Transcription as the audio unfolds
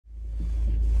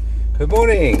Good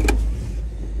morning,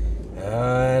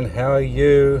 and how are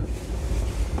you?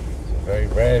 It's a very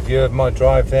rare view of my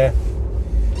drive there.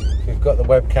 If you've got the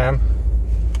webcam,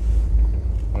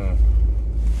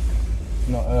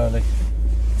 not early.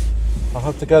 I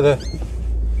hope to go the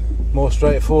more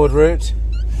straightforward route.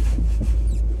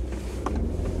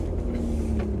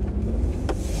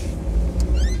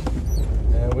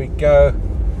 There we go.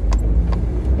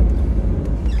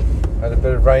 Had a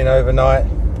bit of rain overnight.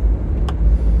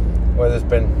 Weather's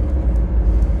been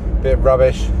a bit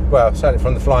rubbish. Well, certainly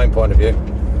from the flying point of view.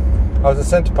 I was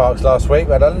at Centreparcs last week.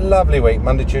 We had a lovely week.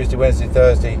 Monday, Tuesday, Wednesday,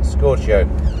 Thursday, Scorchio.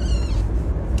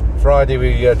 Friday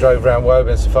we drove around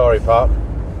Woburn Safari Park.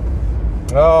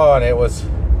 Oh, and it was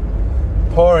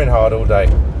pouring hard all day.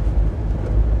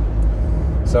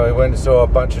 So we went and saw a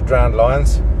bunch of drowned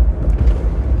lions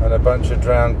and a bunch of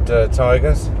drowned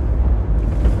tigers.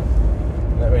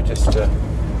 Let me just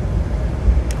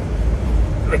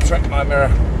retract my mirror,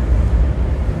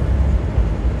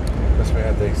 because we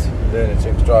had these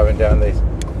lunatics driving down these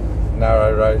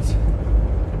narrow roads.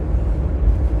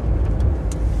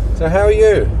 So how are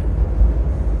you?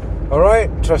 Alright,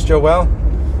 trust you're well.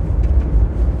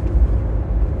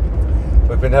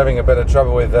 We've been having a bit of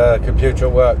trouble with computer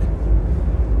at work.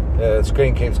 The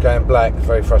screen keeps going black,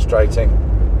 very frustrating.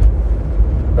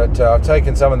 But I've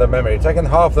taken some of the memory, taken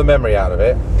half the memory out of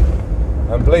it.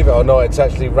 And believe it or not, it's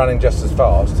actually running just as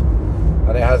fast,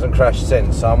 and it hasn't crashed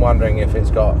since. So I'm wondering if it's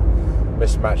got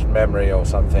mismatched memory or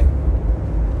something.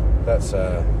 That's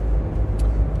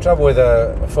trouble with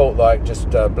a fault like just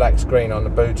black screen on the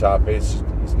boot up is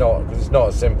it's not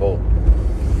a simple.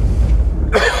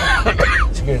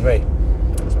 Excuse me.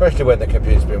 Especially when the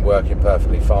computer's been working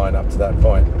perfectly fine up to that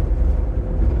point.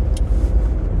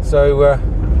 So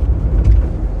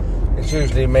it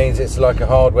usually means it's like a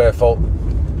hardware fault.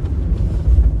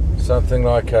 Something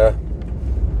like a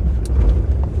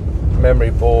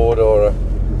memory board or a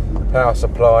power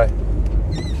supply.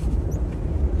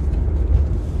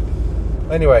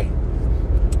 Anyway,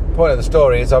 point of the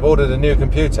story is I've ordered a new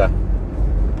computer,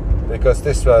 because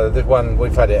this one,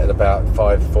 we've had it at about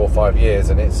 4 or 5 years,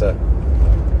 and it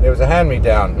was a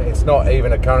hand-me-down. It's not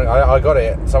even a current. I got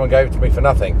it. Someone gave it to me for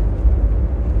nothing.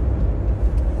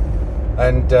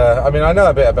 And I mean, I know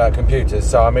a bit about computers,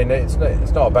 so I mean, it's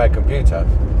not a bad computer.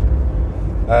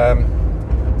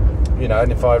 You know,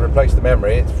 and if I replace the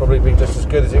memory, it's probably be just as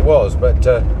good as it was. But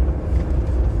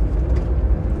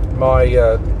my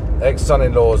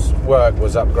ex-son-in-law's work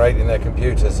was upgrading their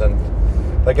computers, and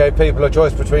they gave people a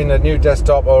choice between a new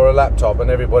desktop or a laptop, and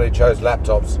everybody chose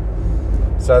laptops.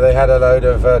 So they had a load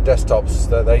of desktops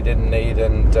that they didn't need,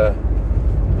 and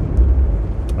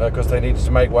because they needed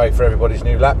to make way for everybody's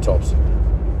new laptops.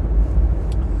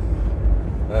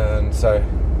 And so,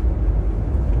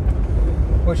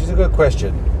 which is a good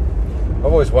question.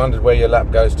 I've always wondered where your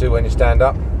lap goes to when you stand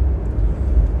up.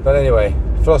 But anyway,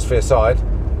 philosophy aside,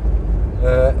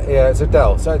 yeah, it's a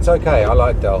Dell, so it's okay. I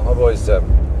like Dell. I've always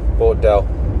bought Dell.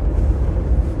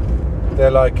 They're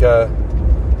like,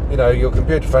 you know, your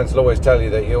computer friends will always tell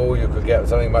you that you could get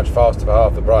something much faster for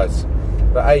half the price.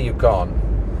 But A, you can't.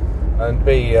 And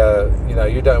B, you know,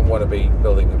 you don't want to be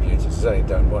building computers. I certainly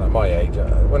don't want at my age.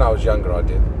 When I was younger, I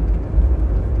did.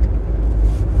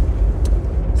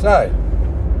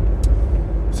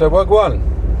 So work one.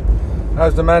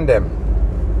 How's the Mandem?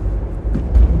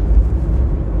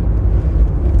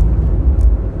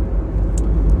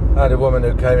 I had a woman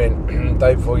who came in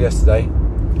day before yesterday,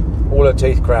 all her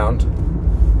teeth crowned,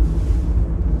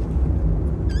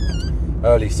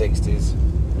 early 60s.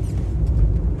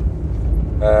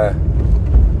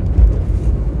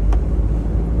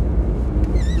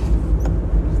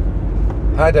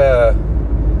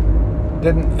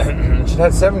 She'd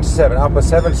had 77, upper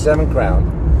 77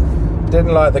 crown.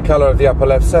 Didn't like the colour of the upper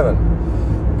left 7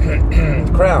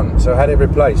 crown, so had it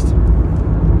replaced.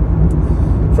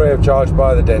 Free of charge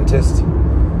by the dentist.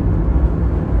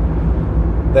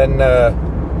 Then the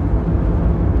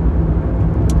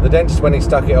dentist, when he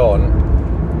stuck it on,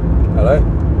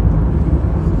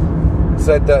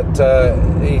 said that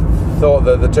he thought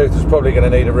that the tooth was probably going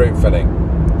to need a root filling.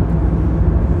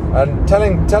 And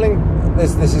telling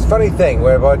this is a funny thing,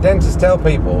 whereby dentists tell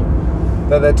people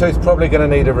that their tooth's probably going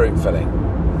to need a root filling.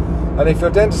 And if your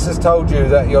dentist has told you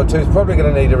that your tooth's probably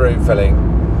going to need a root filling,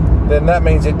 then that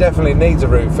means it definitely needs a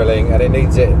root filling, and it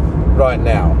needs it right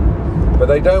now. But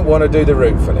they don't want to do the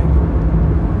root filling,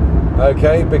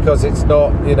 okay, because it's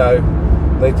not, you know,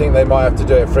 they think they might have to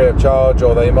do it free of charge,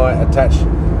 or they might attach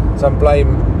some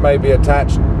blame, maybe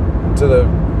attached to the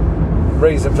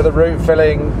reason for the root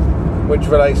filling, which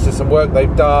relates to some work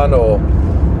they've done, or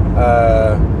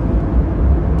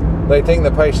they think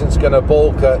the patient's going to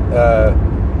balk at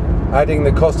adding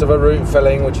the cost of a root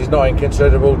filling, which is not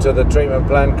inconsiderable to the treatment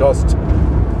plan cost,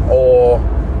 or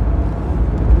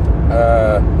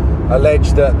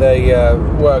allege that the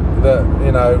work, that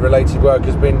related work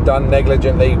has been done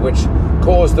negligently, which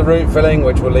caused the root filling,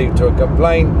 which will lead to a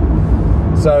complaint.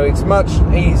 So it's much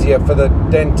easier for the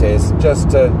dentist just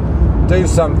to do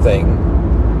something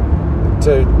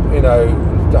to,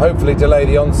 hopefully delay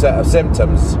the onset of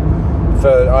symptoms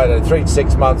for, 3 to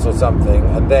 6 months or something,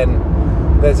 and then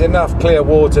there's enough clear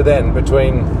water then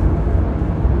between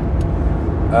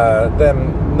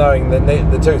them knowing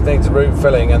the tooth needs a root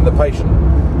filling and the patient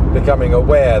becoming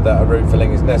aware that a root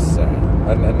filling is necessary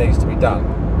and needs to be done.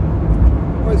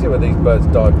 What is it with these birds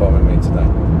dive bombing me today?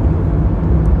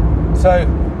 So,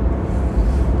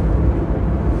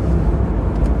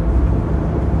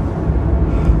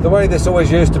 the way this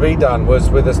always used to be done was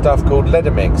with a stuff called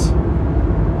Ledamix.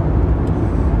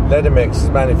 Ledamix is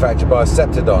manufactured by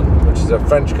Septidon, which is a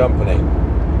French company.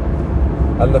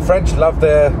 And the French love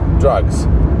their drugs.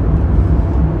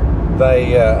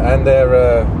 They and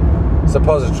their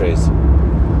suppositories.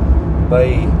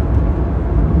 They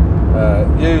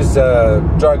use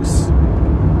drugs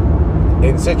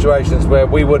in situations where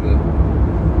we wouldn't.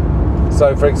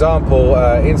 So, for example,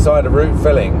 inside a root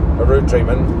filling, a root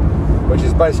treatment, which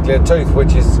is basically a tooth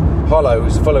which is hollow,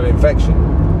 is full of infection,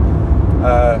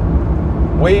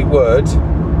 we would,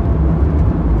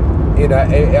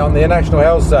 on the National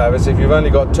Health Service, if you've only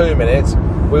got 2 minutes,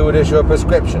 we would issue a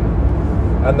prescription.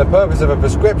 And the purpose of a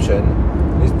prescription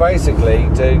is basically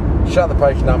to shut the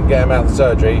patient up and get them out of the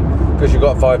surgery because you've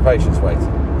got 5 patients waiting.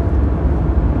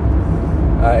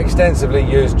 Extensively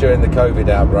used during the COVID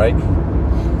outbreak.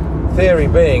 Theory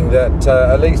being that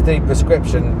at least the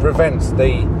prescription prevents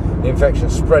the infection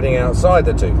spreading outside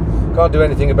the tooth. Can't do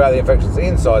anything about the infections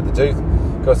inside the tooth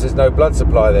because there's no blood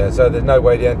supply there, so there's no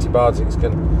way the antibiotics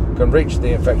can reach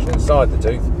the infection inside the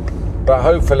tooth. But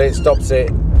hopefully it stops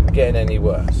it getting any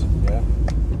worse. Yeah.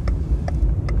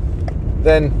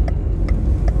 Then,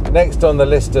 next on the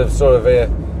list of sort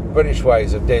of British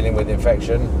ways of dealing with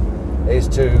infection is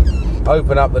to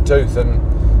open up the tooth and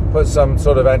put some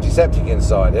sort of antiseptic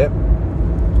inside it,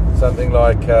 something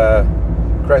like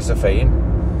cresafine,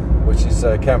 which is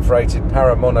camphorated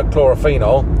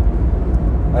paramonochlorophenols,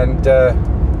 and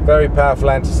very powerful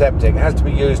antiseptic. It has to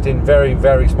be used in very,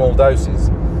 very small doses.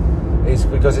 It's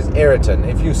because it's irritant.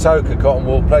 If you soak a cotton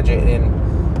wool pledget in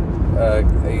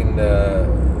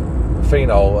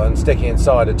phenol and stick it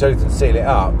inside a tooth and seal it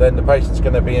up, then the patient's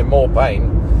going to be in more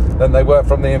pain than they were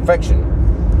from the infection.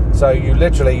 So you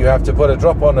have to put a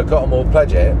drop on a cotton wool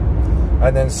pledget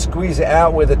and then squeeze it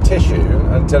out with a tissue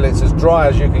until it's as dry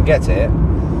as you can get it,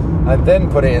 and then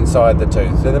put it inside the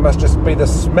tooth. And there must just be the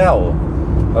smell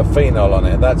of phenol on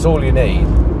it. That's all you need.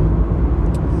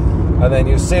 And then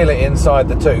you seal it inside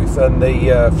the tooth, and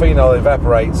the phenol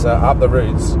evaporates up the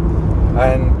roots,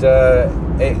 and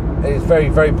it is very,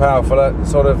 very powerful at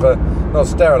sort of not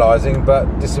sterilising but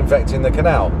disinfecting the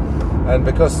canal. And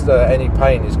because any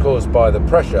pain is caused by the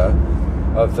pressure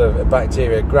of the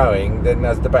bacteria growing, then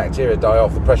as the bacteria die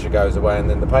off, the pressure goes away and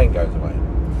then the pain goes away.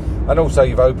 And also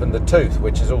you've opened the tooth,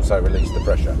 which has also released the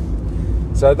pressure.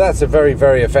 So that's a very,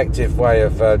 very effective way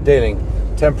of dealing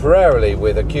temporarily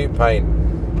with acute pain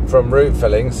from root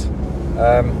fillings.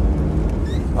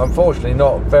 Unfortunately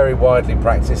not very widely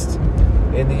practiced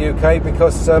in the UK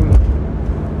because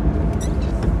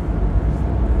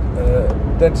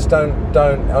dentists don't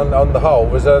on the whole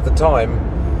reserve the time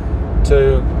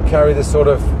to carry this sort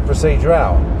of procedure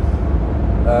out.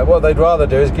 What they'd rather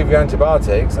do is give you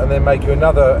antibiotics and then make you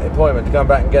another appointment to come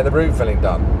back and get the root filling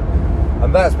done.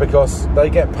 And that's because they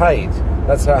get paid.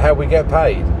 That's how we get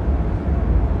paid.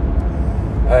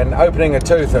 And opening a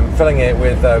tooth and filling it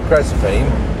with cresafine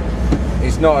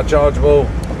is not a chargeable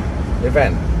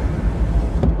event.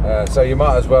 So you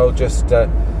might as well just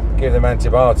give them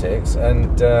antibiotics,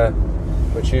 and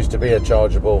which used to be a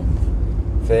chargeable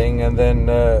thing, and then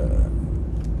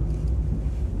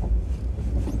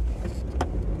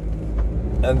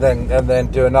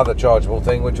do another chargeable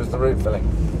thing, which was the root filling.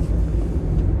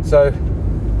 So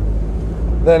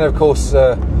then, of course,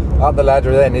 up the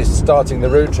ladder then is starting the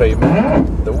root treatment.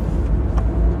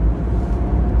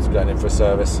 It's going in for a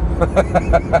service.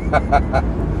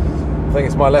 I think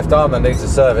it's my left arm that needs a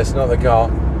service, not the car.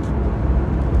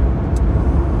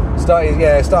 Starting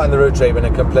the root treatment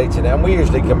and completing it. And we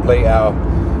usually complete our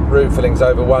root fillings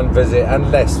over one visit,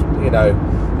 unless,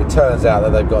 it turns out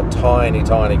that they've got tiny,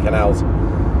 tiny canals,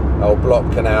 or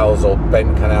blocked canals, or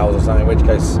bent canals, or something. In which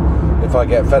case, if I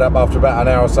get fed up after about an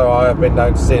hour or so, I have been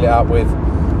known to seal it up with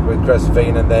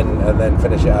cresafine and then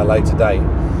finish it at a later date.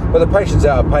 but the patient's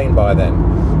out of pain by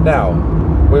then. Now,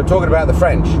 we were talking about the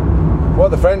French. What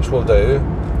the French will do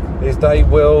is they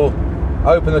will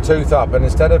open the tooth up, and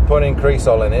instead of putting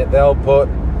cresol in it, they'll put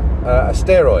a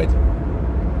steroid,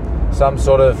 some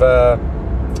sort of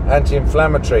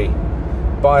anti-inflammatory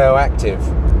bioactive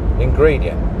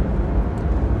ingredient.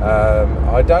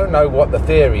 I don't know what the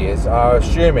theory is. I'm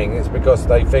assuming it's because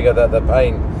they figure that the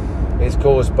pain is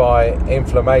caused by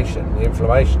inflammation, the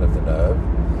inflammation of the nerve.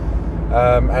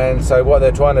 And so what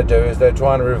they're trying to do is they're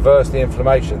trying to reverse the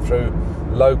inflammation through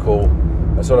local,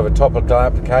 sort of a topical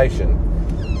application.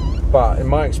 But in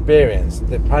my experience,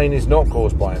 the pain is not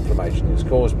caused by inflammation. It's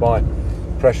caused by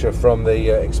pressure from the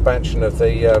expansion of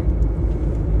the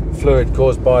fluid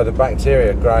caused by the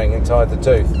bacteria growing inside the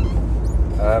tooth,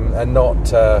 and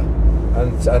not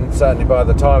and certainly by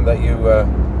the time that you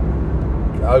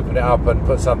open it up and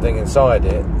put something inside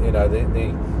it, you know,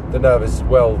 the nerve is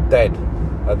well dead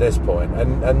at this point.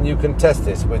 And you can test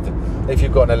this with, if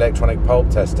you've got an electronic pulp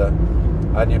tester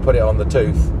and you put it on the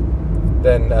tooth,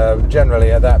 then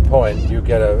generally at that point you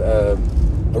get a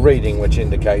reading which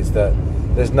indicates that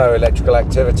there's no electrical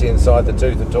activity inside the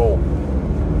tooth at all,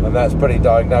 and that's pretty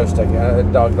diagnostic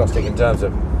in terms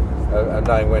of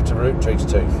knowing when to root treat a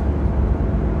tooth.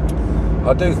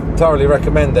 I do thoroughly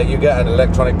recommend that you get an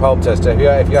electronic pulp tester.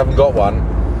 If you haven't got one,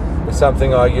 it's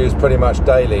something I use pretty much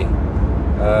daily,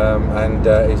 and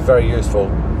it's very useful.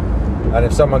 And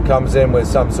if someone comes in with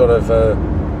some sort of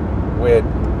weird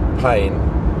pain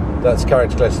that's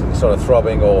characteristic, sort of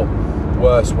throbbing or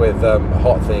worse with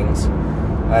hot things,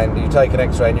 and you take an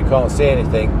x-ray and you can't see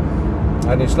anything,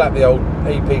 and you slap the old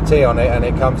EPT on it and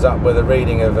it comes up with a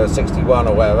reading of 61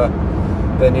 or whatever,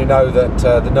 then you know that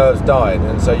the nerve's died.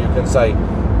 And so you can say,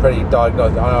 pretty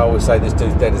diagnosed, I always say this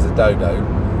tooth's dead as a dodo,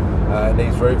 it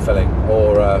needs root filling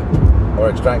or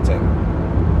extracting.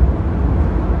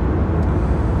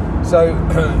 So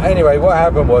anyway, what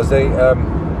happened was the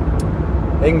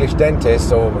English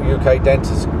dentists or UK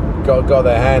dentists got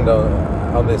their hand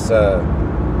on this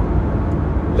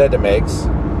Ledamix,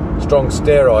 strong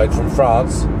steroid from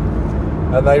France,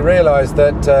 and they realised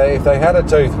that if they had a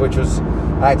tooth which was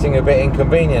acting a bit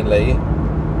inconveniently,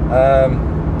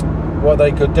 what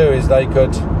they could do is they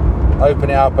could open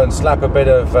it up and slap a bit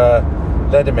of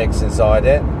Ledamix inside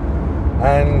it,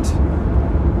 and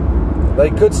they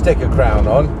could stick a crown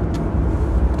on,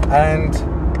 and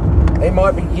it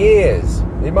might be years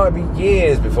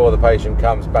before the patient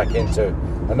comes back into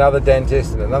another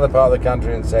dentist in another part of the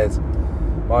country and says,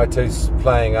 my tooth's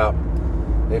playing up,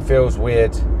 it feels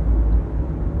weird.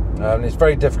 It's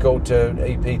very difficult to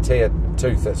EPT a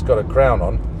tooth that's got a crown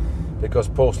on, because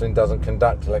porcelain doesn't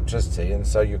conduct electricity, and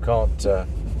so you can't do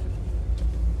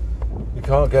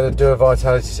a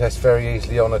vitality test very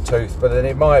easily on a tooth. But then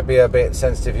it might be a bit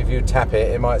sensitive. If you tap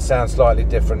it, it might sound slightly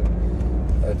different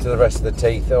to the rest of the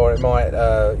teeth, or it might,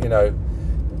 the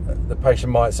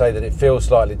patient might say that it feels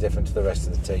slightly different to the rest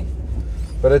of the teeth.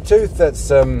 But a tooth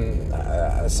that's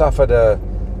suffered a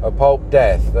pulp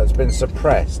death, that's been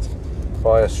suppressed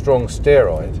by a strong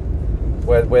steroid,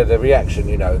 where the reaction,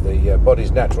 the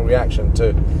body's natural reaction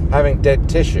to having dead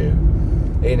tissue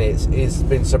in it is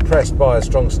been suppressed by a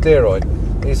strong steroid,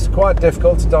 is quite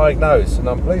difficult to diagnose. And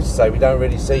I'm pleased to say we don't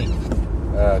really see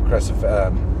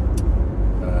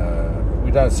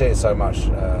we don't see it so much,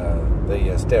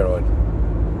 the steroid.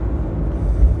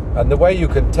 And the way you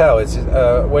can tell is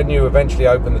when you eventually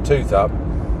open the tooth up,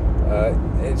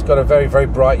 it's got a very, very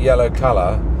bright yellow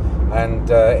colour, and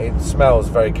it smells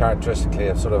very characteristically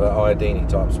of sort of an iodine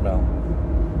type smell.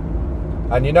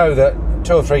 And you know that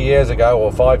 2 or 3 years ago,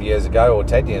 or 5 years ago, or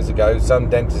 10 years ago, some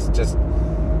dentists just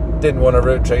didn't want to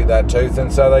root treat that tooth,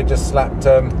 and so they just slapped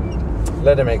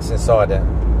Ledamix inside it,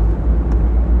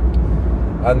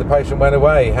 and the patient went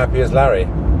away happy as Larry.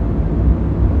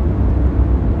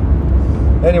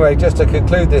 Anyway, just to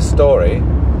conclude this story,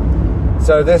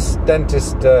 so this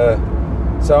dentist,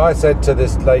 so I said to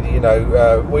this lady,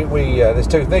 this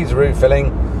tooth needs root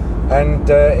filling, and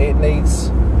it needs,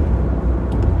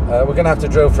 we're going to have to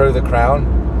drill through the crown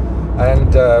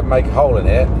and make a hole in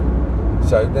it.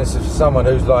 So this is someone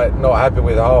who's like not happy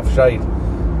with a half shade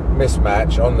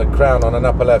mismatch on the crown on an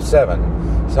upper left 7.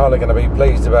 It's hardly going to be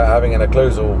pleased about having an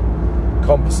occlusal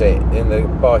composite in the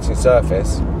biting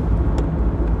surface.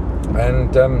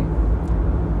 And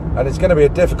it's going to be a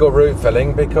difficult root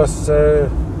filling because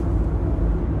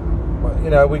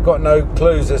we've got no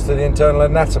clues as to the internal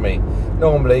anatomy.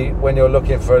 Normally, when you're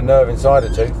looking for a nerve inside a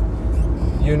tooth,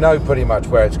 you know pretty much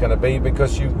where it's going to be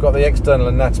because you've got the external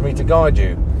anatomy to guide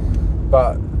you.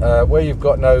 But where you've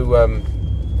got no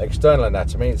external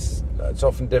anatomy, it's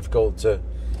often difficult to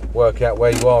work out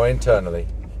where you are internally.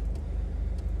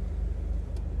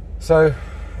 So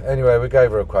anyway, we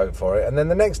gave her a quote for it, and then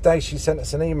the next day she sent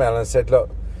us an email and said, look,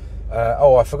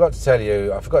 I forgot to tell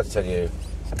you,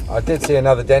 I did see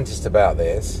another dentist about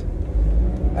this,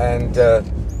 and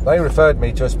they referred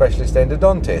me to a specialist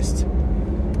endodontist,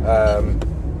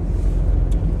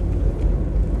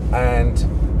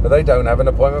 but they don't have an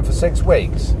appointment for 6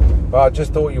 weeks. But I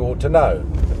just thought you ought to know.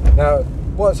 Now,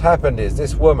 what's happened is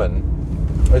this woman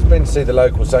has been to see the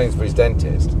local Sainsbury's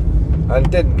dentist and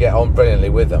didn't get on brilliantly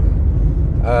with them,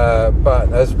 but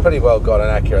has pretty well got an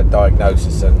accurate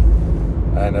diagnosis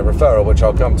and a referral, which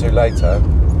I'll come to later.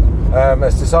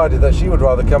 Has decided that she would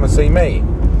rather come and see me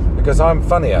because I'm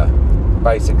funnier,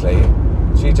 basically.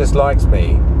 She just likes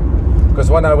me. Because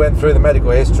when I went through the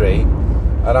medical history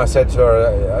and I said to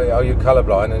her, are you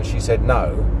colourblind? And she said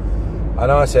no. And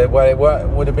I said, well, it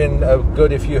would have been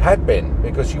good if you had been,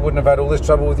 because you wouldn't have had all this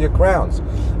trouble with your crowns.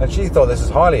 And she thought this is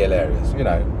highly hilarious, you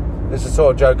know. This is the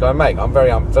sort of joke I make. I'm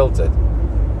very unfiltered.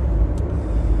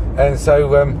 And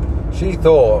so she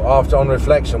thought, after on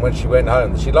reflection, when she went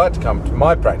home, that she'd like to come to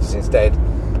my practice instead.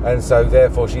 And so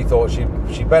therefore she thought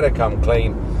she better come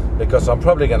clean, because I'm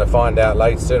probably going to find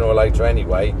out sooner or later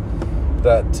anyway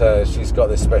that she's got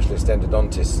this specialist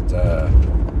endodontist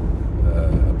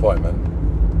appointment.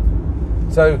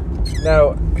 So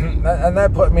now, and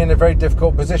that put me in a very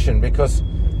difficult position, because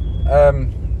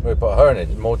we put her in a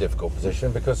more difficult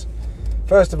position, because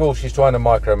first of all, she's trying to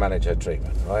micromanage her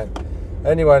treatment, right?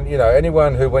 Anyone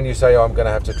who, when you say, I'm going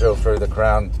to have to drill through the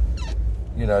crown,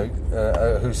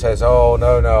 who says, oh,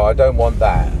 no, I don't want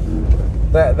that.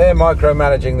 They're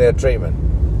micromanaging their treatment.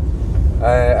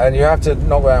 And you have to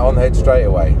knock that on the head straight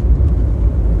away.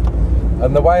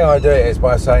 And the way I do it is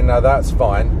by saying, no, that's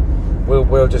fine.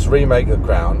 We'll just remake the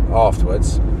crown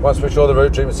afterwards. Once we're sure the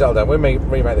root treatment's settled down, we'll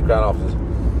remake the crown afterwards.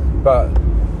 But,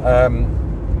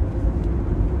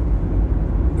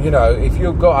 if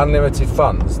you've got unlimited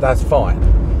funds, that's fine.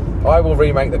 I will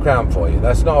remake the crown for you.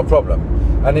 That's not a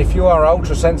problem. And if you are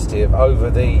ultra sensitive over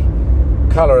the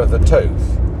colour of the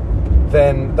tooth,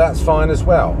 then that's fine as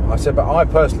well. I said, but I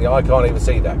can't even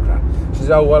see that crown. She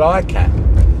said, oh, well, I can.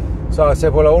 So I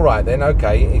said, well, all right then,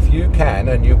 okay, if you can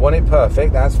and you want it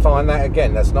perfect, that's fine.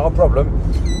 That's not a problem.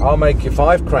 I'll make you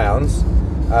 5 crowns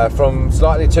from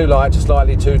slightly too light to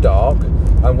slightly too dark,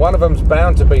 and one of them's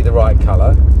bound to be the right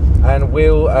colour, and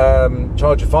we'll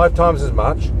charge you 5 times as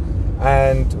much,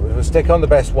 and we'll stick on the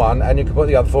best one, and you can put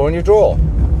the other 4 in your drawer.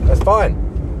 That's fine.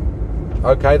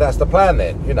 Okay, that's the plan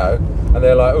then, And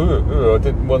they're like, ooh, I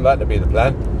didn't want that to be the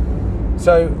plan.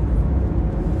 So,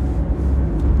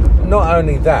 not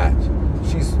only that,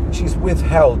 she's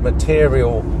withheld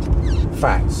material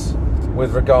facts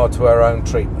with regard to her own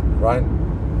treatment, right?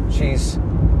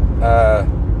 I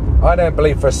don't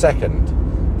believe for a second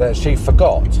that she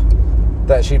forgot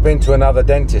that she'd been to another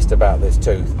dentist about this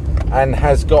tooth and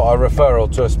has got a referral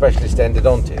to a specialist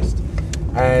endodontist,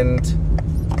 and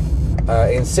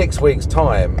in 6 weeks'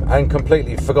 time, and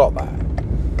completely forgot that.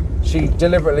 She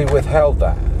deliberately withheld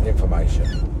that information,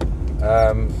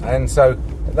 and so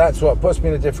that's what puts me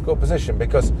in a difficult position,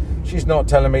 because she's not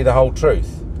telling me the whole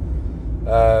truth,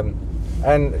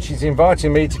 and she's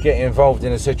inviting me to get involved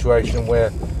in a situation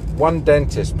where one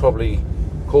dentist probably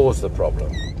caused the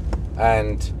problem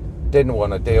and didn't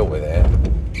want to deal with it,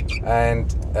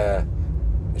 and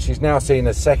she's now seen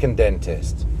a second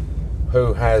dentist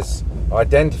who has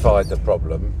identified the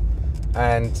problem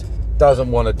and doesn't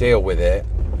want to deal with it,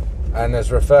 and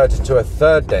has referred to a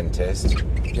third dentist,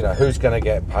 who's going to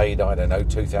get paid, I don't know,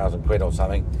 2,000 quid or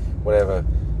something, whatever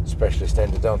specialist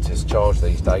endodontists charge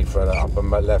these days for an upper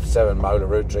left 7 molar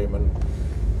root treatment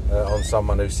on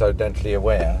someone who's so dentally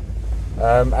aware.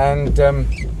 And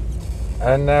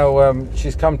now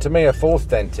she's come to me, a 4th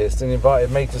dentist, and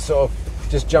invited me to sort of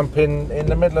just jump in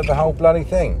the middle of the whole bloody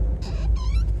thing.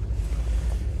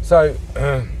 So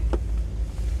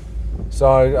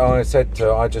I said to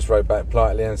her, I just wrote back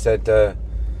politely and said, I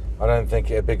don't think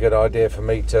it'd be a good idea for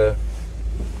me to,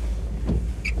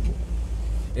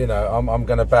 I'm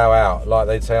going to bow out, like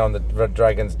they'd say on the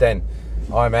Dragon's Den.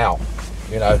 I'm out,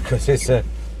 because it's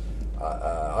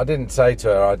I didn't say to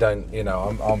her, I don't,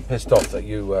 I'm pissed off that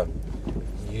you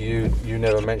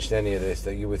never mentioned any of this,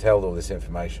 that you withheld all this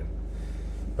information.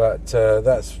 But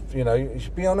that's, you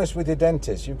should be honest with your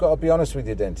dentist. You've got to be honest with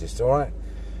your dentist, all right?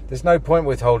 There's no point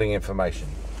withholding information.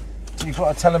 You've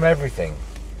got to tell them everything,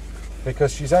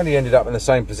 because she's only ended up in the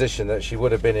same position that she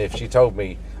would have been if she told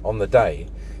me on the day.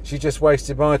 She just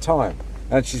wasted my time,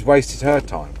 and she's wasted her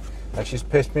time, and she's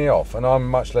pissed me off, and I'm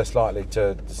much less likely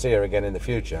to see her again in the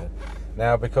future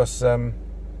now, because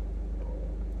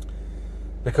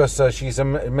she's a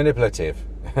manipulative,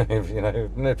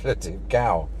 manipulative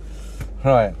cow.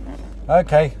 Right.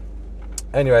 Okay.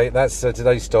 Anyway, that's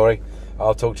today's story.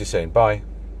 I'll talk to you soon. Bye.